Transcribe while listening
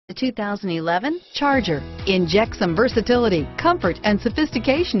The 2011 Charger. Inject some versatility, comfort, and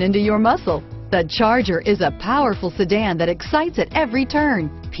sophistication into your muscle. The Charger is a powerful sedan that excites at every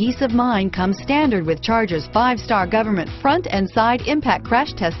turn. Peace of mind comes standard with Charger's 5-star government front and side impact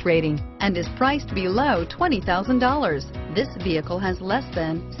crash test rating and is priced below $20,000. This vehicle has less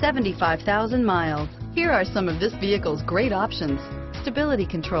than 75,000 miles. Here are some of this vehicle's great options: stability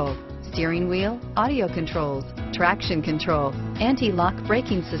control, steering wheel audio controls, traction control, anti-lock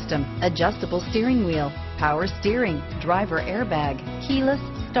braking system, adjustable steering wheel, power steering, driver airbag, keyless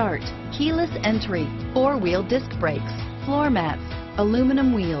start, keyless entry, 4-wheel disc brakes, floor mats,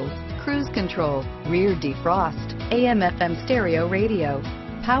 aluminum wheels, cruise control, rear defrost, AM/FM stereo radio,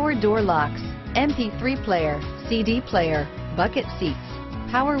 power door locks, MP3 player, CD player, bucket seats,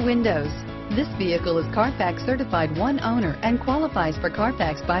 power windows. This vehicle is Carfax certified one owner and qualifies for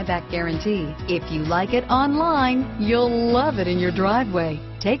Carfax buyback guarantee. If you like it online, you'll love it in your driveway.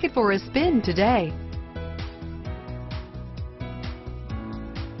 Take it for a spin today.